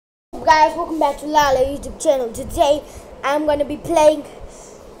up guys, welcome back to Lala YouTube channel. Today I'm gonna be playing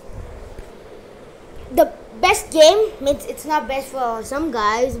the best game. It's not best for some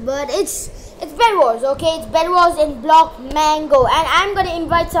guys, but it's Bed Wars, okay? It's Bed Wars in Block Mango, and I'm gonna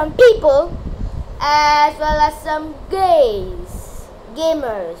invite some people as well as some gamers,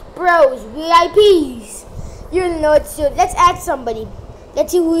 pros, VIPs. You'll know it soon. Let's add somebody.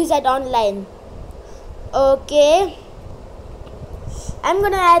 Let's see who is at online. Okay, I'm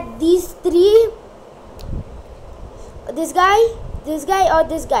gonna add these three. This guy, or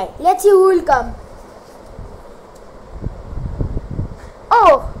this guy. Let's see who will come.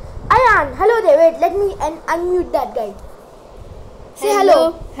 Oh, Ayan, hello there. Wait, let me unmute that guy. Say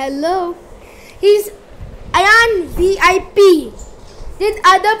hello. Hello. He's Ayan VIP. Did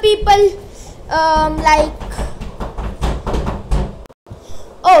other people like?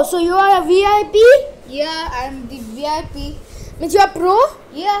 Oh, so you are a VIP? Yeah, I'm the VIP. Means you are pro?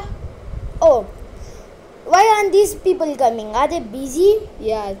 Yeah. Oh, why aren't these people coming? Are they busy?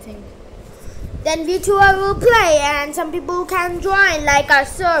 Yeah, I think. Then we two will play, and some people can join, like our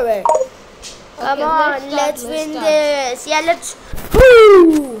server. Come on, let's win this. Yeah, let's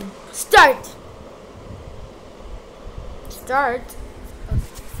start.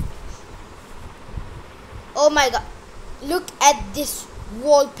 Oh my god, look at this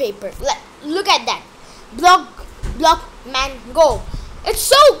wallpaper. Look at that. Block Mango. It's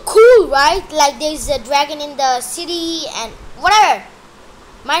so cool, right? Like there's a dragon in the city and whatever.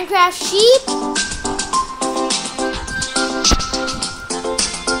 Minecraft sheep.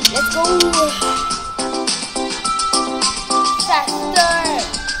 Let's go. Faster.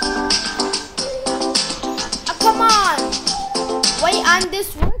 Oh, come on. Why aren't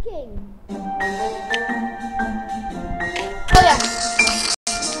this working? Oh yeah.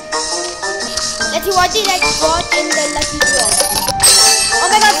 Let's see what did I got in the lucky draw. Oh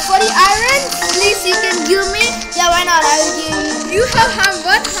my god, 40 iron? Please, you can give me. Yeah, why not? I will give you. You have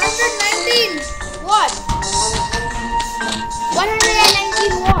 119. What?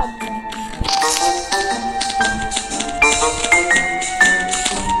 119 what?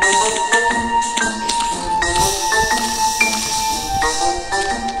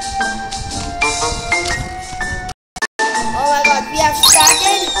 Oh my god, we have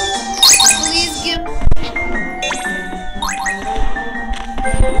started. Please give.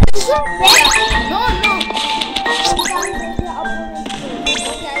 No.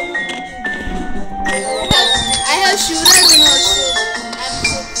 I have shooter one also.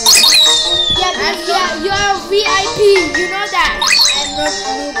 Yeah, you are VIP. You know that. I'm not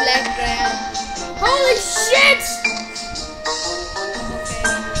blue black dragon. Holy shit!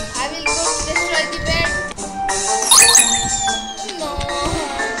 I will go to destroy the bed. No.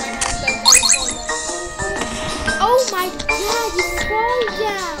 Oh my god, you fall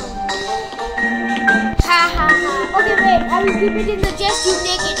down. Ha ha ha. Okay, wait. I will keep it in the chest. You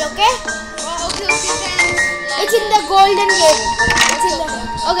take it, okay? Oh, okay, thanks. It's in the golden gate. It's in the.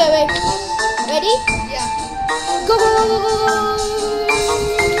 Okay, wait. Ready? Yeah. Go.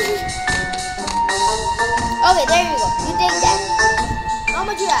 Okay, there you go. You take that. How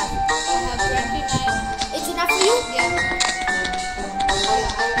much you have? I have 29. It's enough for you? Yeah.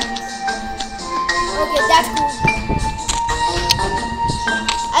 Okay, that's cool.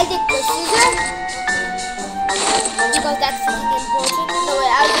 I'll take the scissor because that's something important. No way,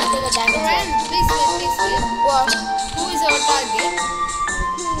 I'll just take a diamond. Friend, please wait. What? Who is our target?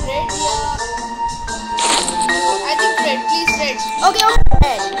 Red, yeah. I think red, please red. Okay, red. Okay,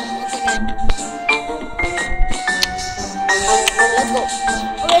 red. Let's go.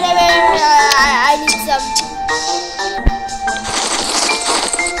 Wait. I need some.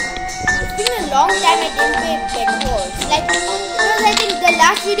 It's been a long time I didn't play Bed Wars. Like, because I think the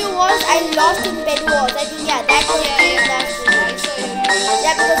last video was I lost in Bed Wars. I think, yeah, that was the last video. I saw you.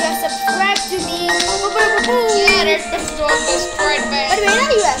 Yeah, because you have subscribed to me. Yeah, red destroyed by. But where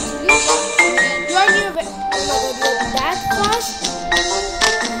are you actually? You are near. Oh my god, you're that fast?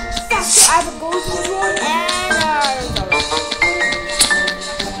 Faster, I have a golden sword and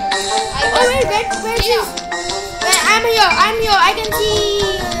oh wait, where is this? Wait, I'm here. I can see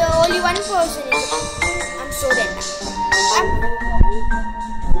only one person. I'm so dead now. I'm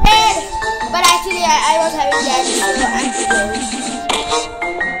dead. But actually, I was having that, so I'm dead.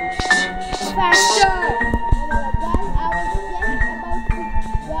 Faster! Oh my god, guys, I was just about to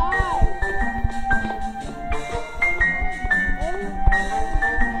die.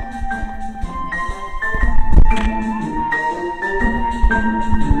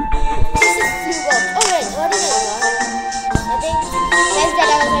 This is few box. Oh wait, what is it? Nothing. That's that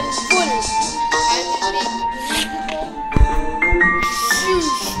I was having full. I will take.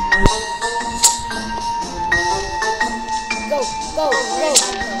 Shoosh.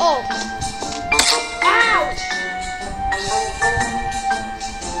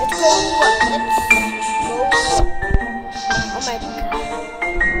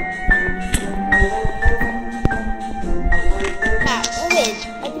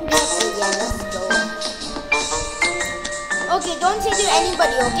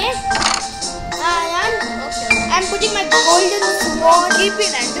 nobody, okay? Okay. I'm putting my golden sword. Keep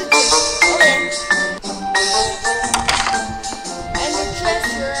it under chest. Okay. And the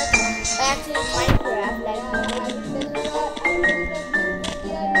treasure. Actually, Minecraft, like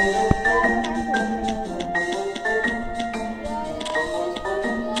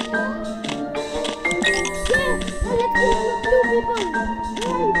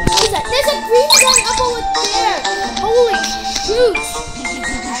there's a green guy up over there. Holy shoot!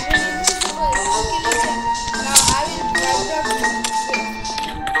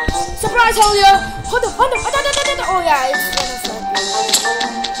 Surprise, Julia! Hold on. Oh yeah, it's gonna start.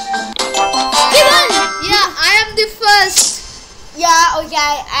 You won! Yeah, I am the first. Yeah, okay,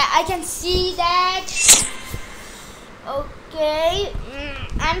 I can see that. Okay,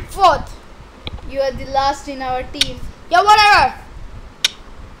 I'm fourth. You are the last in our team. Yeah, whatever.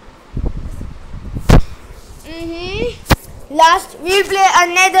 Last, we'll play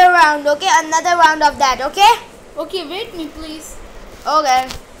another round, okay? Another round of that, okay? Okay, wait me please. Okay.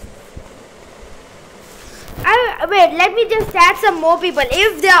 Wait, let me just add some more people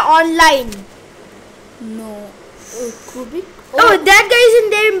if they are online. No. Kubik? Oh, that guy is in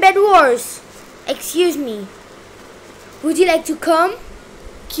there in Bed Wars. Excuse me. Would you like to come?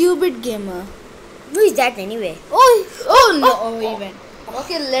 Qubit Gamer. Who is that anyway? Oh no, he went.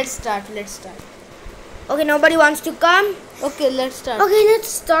 Okay, let's start. Okay, nobody wants to come. Okay, let's start. Okay, let's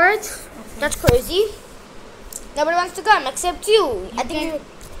start. That's crazy. Nobody wants to come except you. I think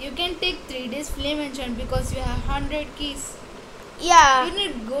You can take 3 days flame enchant because you have 100 keys. yeah. You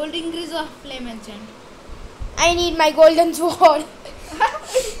need gold increase of flame enchant. I need my golden sword.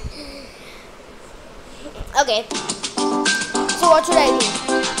 Okay. So what should I do?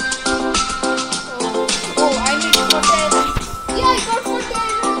 Oh, I need 410. Yeah, I got 410.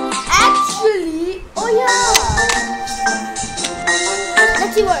 Actually, oh yeah.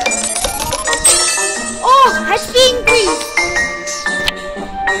 Let's see what. Oh, HP increase.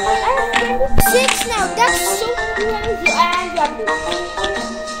 I have 26 now. That's so crazy. And lovely.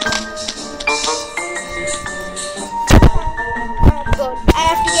 Good. I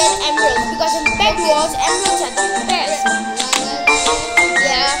have to get emeralds because in Bed Wars, emeralds are the best.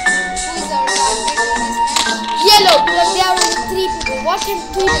 Yeah. Who is our target in this match? Yellow, because there are only 3 people. What can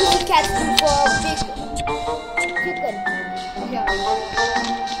 3 people catch do for a big chicken? Yeah.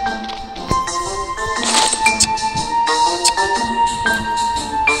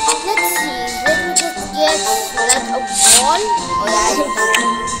 Let's see. Let me just get like a ball. Oh yeah.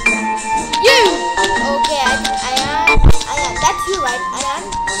 You. Okay, I am. That's you, right? Ayan.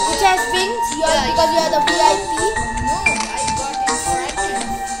 Which has wings. You are, Yeah, because you are the VIP. No, I got infrared.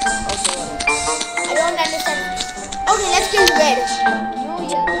 Okay. I don't understand. Okay, let's kill red. No,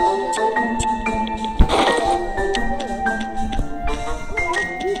 yeah.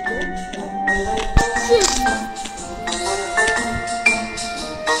 Shoot.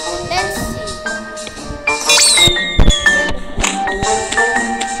 Let's see.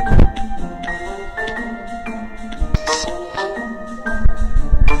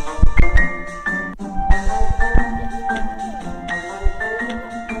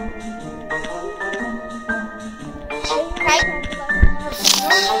 Right.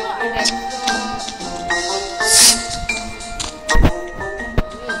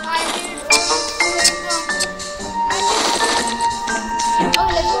 Oh,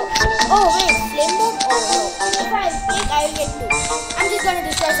 let's go. Oh, wait, flame bomb? Oh, no. If I take, I will get 2. I'm just gonna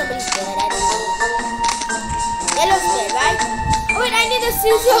destroy somebody's square. That's it. Yellow square, right? Oh, wait, I need a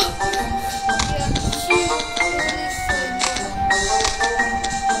scissor.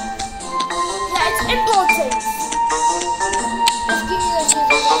 Yeah, it's important. Just give me the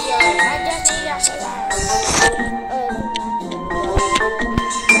scissors of yours. I just need a scissor.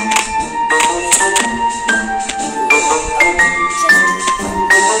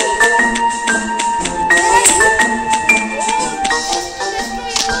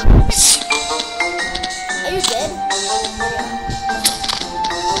 Are you dead?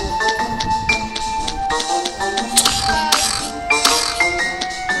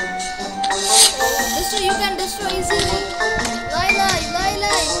 Destroy, you can destroy easily. Laila, you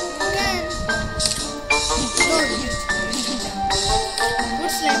can.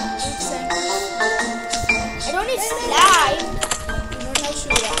 Good slime. I don't need slime. You don't have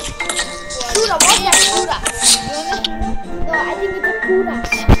Shura. Shura, what's that Shura? You don't have Shura? No, I think it's a Pura.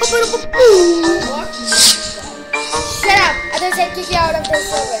 What? Shut up! I just said kick you out of the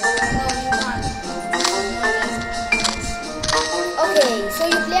server. No, you can't. Okay, so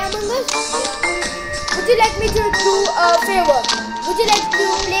you play Among Us? Would you like me to do a favor? Would you like to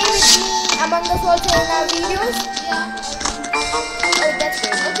play with me Among Us also in our videos? Yeah. Oh, that's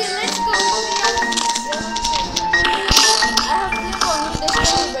good. Okay, let's go. I have clip on you.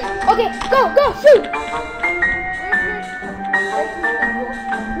 Let's go to bed. Okay, go, shoot. Wait.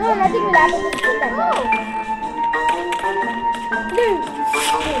 No, nothing will happen. Just shoot that guy. No.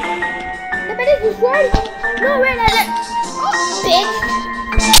 The bed is destroyed. No, wait, bitch.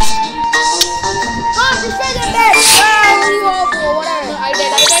 Go, destroy the bed. Whatever. I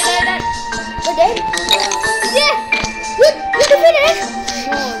died. You're dead? Yeah. You finished?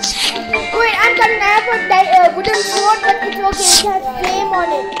 No. Wait, I'm coming. I have a wooden sword, but it's okay. It has flame on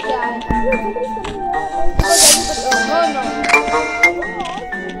it. Yeah. Because everybody. Oh no.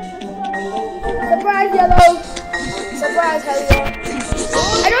 Surprise, yellow. Surprise, hello.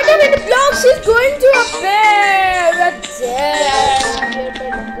 I don't have any blocks. She's going to a bear. That's it.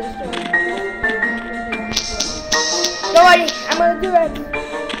 Don't worry. I'm gonna do it.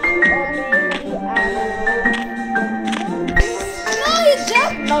 No, you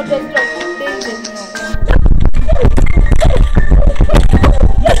just no destroy.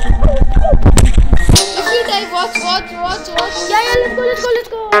 If you die, watch. Yeah, let's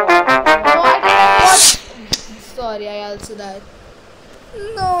go. No, I died. Watch. Sorry, I also died.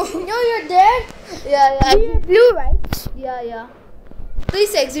 No. No, you're dead. Yeah. You're blue, right? Yeah.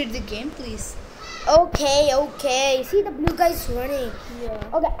 Please exit the game, please. Okay. See, the blue guy's running.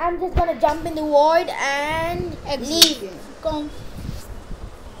 Yeah. Okay, I'm just gonna jump in the void and Exit. leave. Come.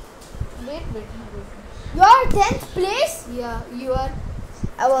 Wait. You're 10th place? Yeah, you are.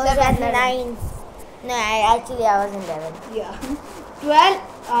 I was 11, at 11. 9th. No, I was in 11th. Yeah.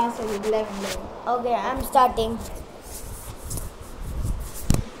 12. Sorry, 11. Okay, I'm starting.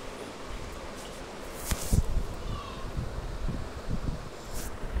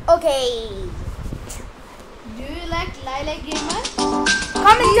 Okay. Do you like Lila Gamer?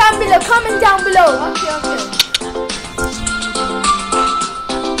 Comment down below. Okay.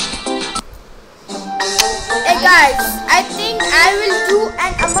 Hey guys, I think I will do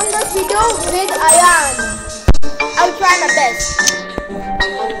an Among Us video with Ayan. I'll try my best.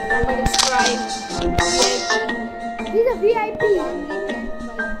 Subscribe. He's a VIP.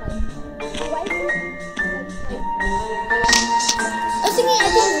 I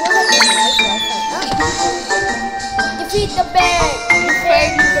think he was like a nice Wi-Fi. Defeat the bear.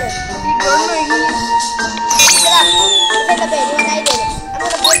 Defeat the You don't know English. Shut up. Defeat the bear. Even I did it. I'm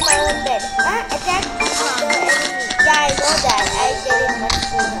gonna break my own bed. Attack the enemy. Yeah, I know that. I did it much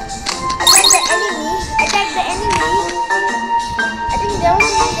sooner. Attack the enemy. I think there was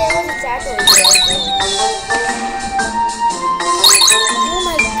a chat over there. Oh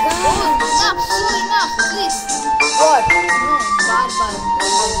my god. Enough, please. What? No, barber.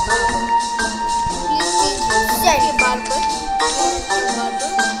 Please change it. Shit. Okay, barber.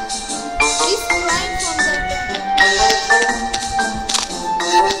 Please climb from that.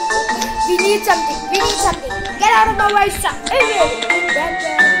 We need something. Get out of my way, son.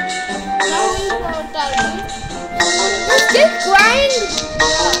 Now we will our target. Just grind.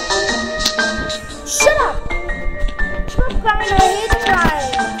 Shut up. Stop crying. I hate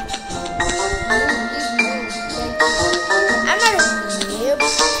crying. I'm not a noob.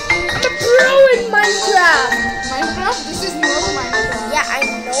 I'm a pro in Minecraft. Minecraft? This is not Minecraft. Yeah, I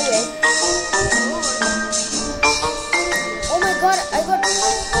know it. Oh my god, I got...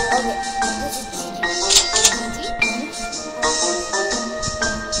 Okay, this is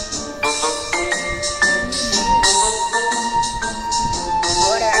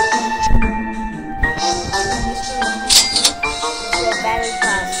battle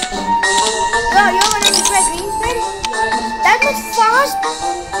pass. Yo, you wanna destroy green spread? That much fast?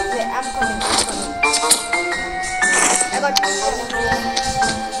 Wait, I'm coming. I got...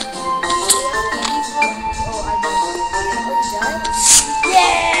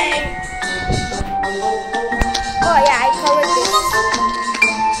 Yay! Oh yeah, I covered this.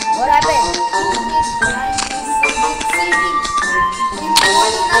 What happened?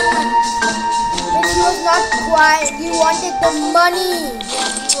 But he was not crying. He wanted the money.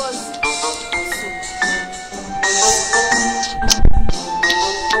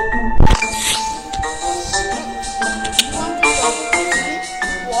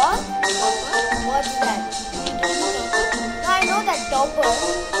 What? What's that? No, I know that topper.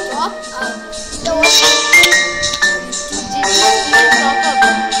 The one.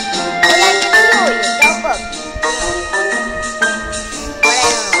 Well, I can show you. Topper. But I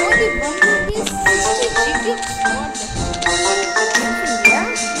don't know. Yeah?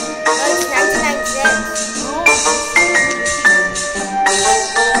 No, it's 99 cents. Okay,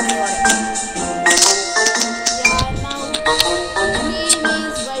 whatever.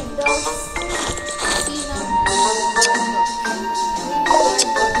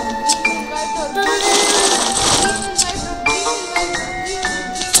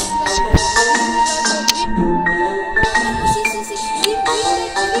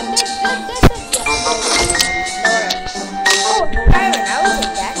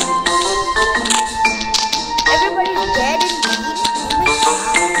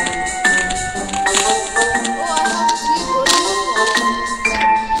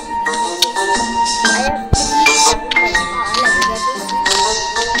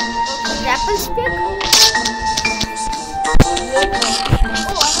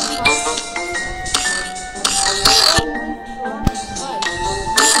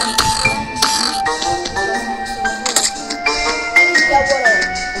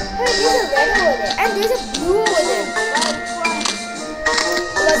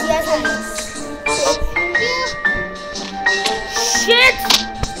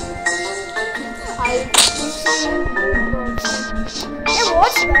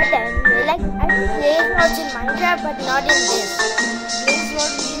 what's that anyway? Like, I play rods in Minecraft, but not in this. Blaze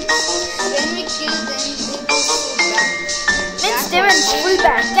rod means when we kill them, they go so back. Means they went full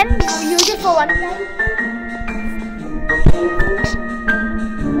back. Can you use it for one time?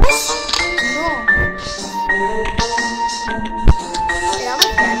 Yes? No. Wait, how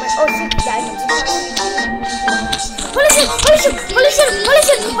much diamond? Oh, 6 diamonds. Holy shit! Holy shit! Holy shit! Holy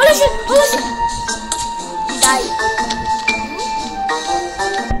shit! Holy shit! Holy shit! Die.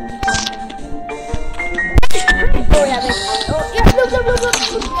 Oh yeah, wait. Oh yeah, look.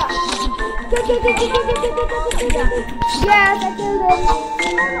 Yeah. Yes, I killed him.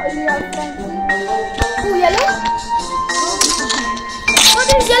 Oh, yeah, thank you. Oh, yellow? Oh,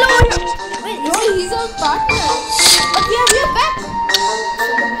 there's yellow over here. Wait, No, he's our partner. but we are back.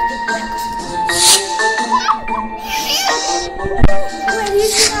 Wait,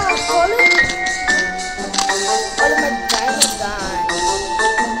 he's in our column. All of my diamonds gone.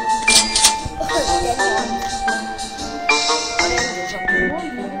 Oh, then what?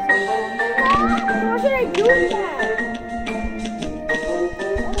 What should I do with that?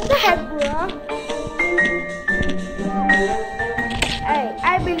 What the heck, bro? Hey, I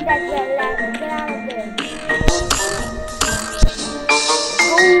built that well ladder. Get out of there.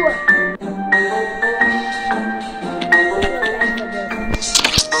 Go.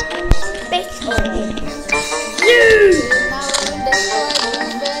 Bitch. You. Now we will destroy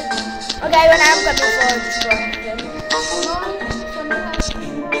this bed. Okay, when I'm coming for destroying them. No, someone has to be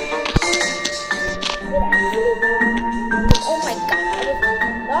more. Oh my god, I was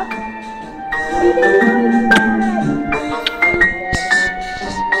not.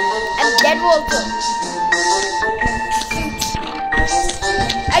 I'm dead also.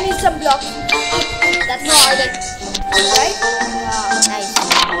 I need some blocks. That's not all it. Right? Yeah. Nice. I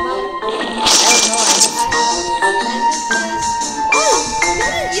don't know.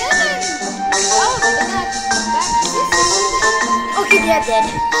 Okay, they are dead.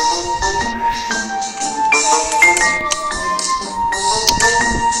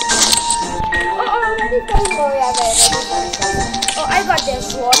 Oh, I got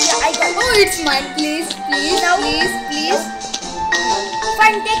this sword. Yeah, I got. Oh, it's mine. Please. No. Please.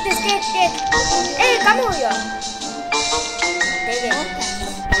 Fine, take this. Take. Hey, come over here. Take it.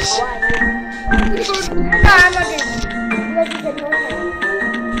 Why? No, I'm not taking it. Because you said no thanks.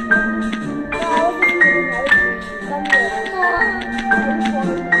 No, I was just kidding. Come here.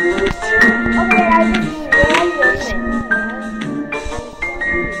 Okay, I'll just leave. Where are you anyway?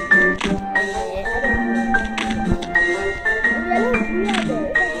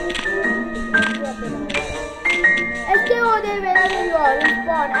 Stay over there wherever you are.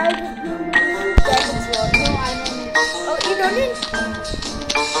 Respawn. I will just give you this diamond sword. No, I don't need. Oh, you don't need?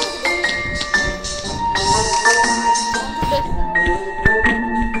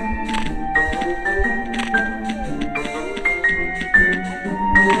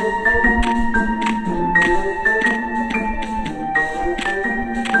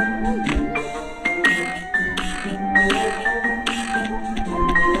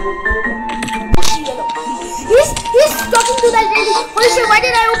 He's talking to that lady. Holy shit, why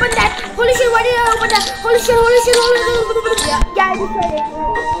did I open that? Holy shit, why did I open that? Holy shit. Yeah, I just said it.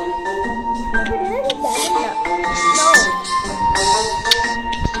 Wait, did I get that? No.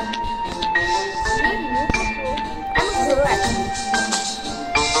 I'm a pro actually.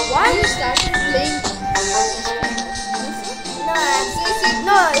 Why you started playing?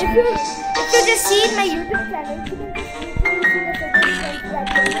 No, if you just see in my YouTube channel, you can just see the certain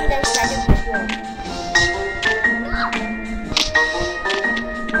platform that I started before.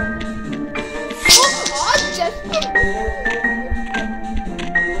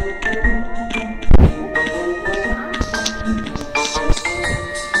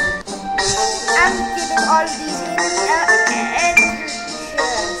 I'm keeping all these in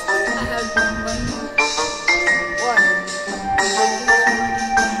I have one. What?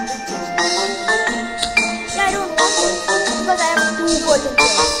 Yeah, I don't want it because I have 2 golden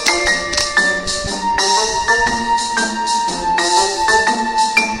chains.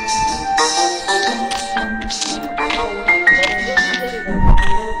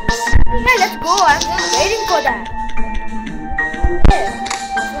 Yeah, let's go. I'm waiting for that. Yeah.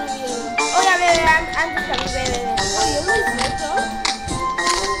 Oh yeah, wait, I'm just coming. Wait. Oh, yellow is better.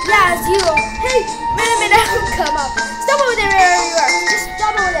 Yeah, 0. Hey, wait a minute, I'll come up. Stop over there wherever you are. Just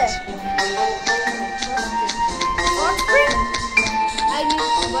stop over there. Hot spring? I need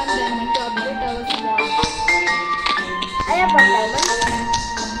 1 diamond to update our sword. I have 1 diamond.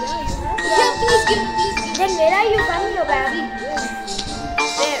 Yeah, please give me. Then where are you coming, your baby?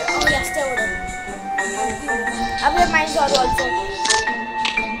 Where? Oh yeah, stay over there. Up there, mine sword also.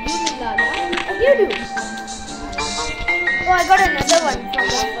 You do. Oh, I got another one from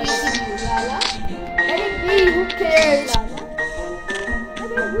that one. Let it be. Who cares?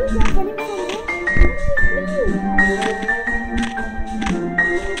 Okay, who's that coming from here?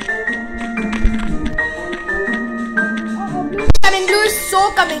 Coming, blue is so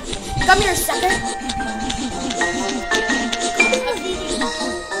coming. Come here, sucker.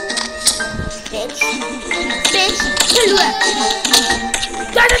 Bitch.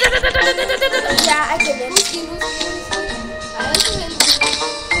 Yeah, I killed him.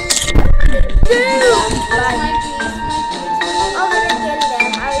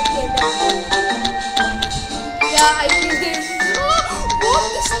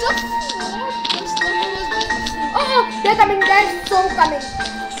 They're coming, they're so coming.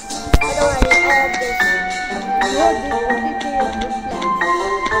 I don't worry, I have this.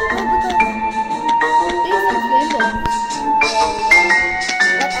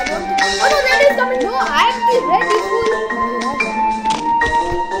 But I don't think. Oh no, red is coming. No, I am the red is full.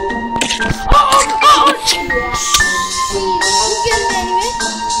 Oh! Yeah. You killed me anyway.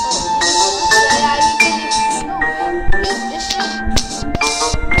 Yeah, I will kill you. No, just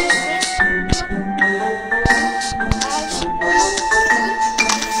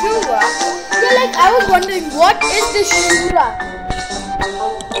Shura. Yeah, like I was wondering, what is this Shura?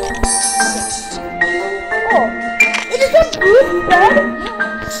 Oh, it is a blue bird.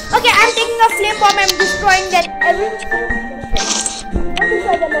 Okay, I'm taking a flame bomb. I'm destroying that everything. Not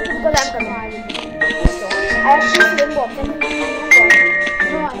destroy them, okay, because I'm coming. I have two flame bombs. I can do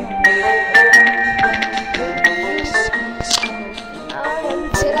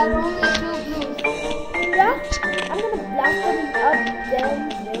there are only two blues. yeah, I'm gonna blast them up then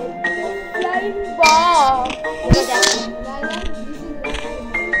with the flying bomb. Look at that.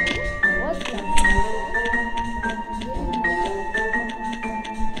 What's that?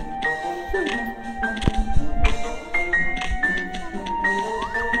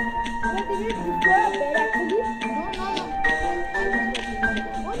 Wait, did it destroy a bed actually?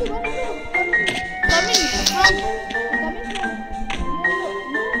 Only one blue. Coming from.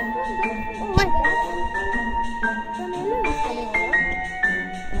 Oh my god. From yellow is coming over.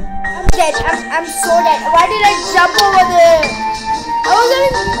 I'm dead. I'm so dead. Why did I jump over there? I was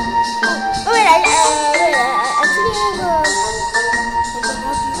having. Oh wait, actually I have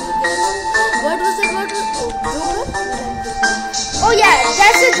What was it? What was Joker? Oh yeah,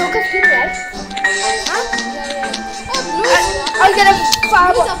 that's the Joker skin, right? Huh? Oh, blue. I'll get a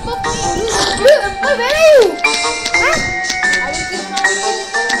fireball. Blue's above me. Where are you? Huh? I will kill him.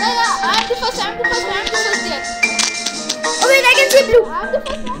 Yeah, I'm the first there. Oh wait, I can see blue. I'm the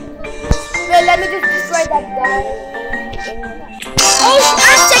first one. Well, let me just destroy that guy. Oh,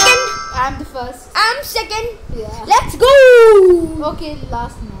 I'm second. I'm the first. I'm second. Yeah. Let's go. Okay,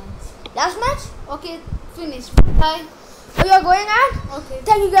 last match. Last match? Okay, finish. Bye. Oh, you're going on? Okay.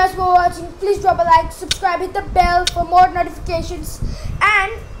 Thank you guys for watching. Please drop a like, subscribe, hit the bell for more notifications,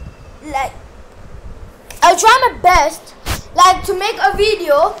 and like, I'll try my best, like, to make a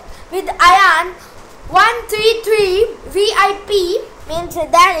video with Ayan 133 VIP. Means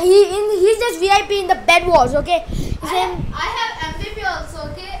that he's just VIP in the bed wars. Okay. I have MVP also.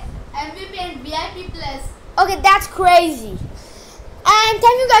 Okay, MVP and VIP plus. Okay, that's crazy. And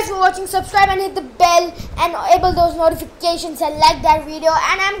thank you guys for watching. Subscribe and hit the bell and enable those notifications and like that video.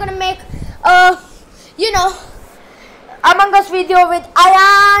 And I'm gonna make Among Us video with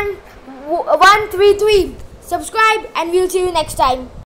Ayan 133. Subscribe and we'll see you next time.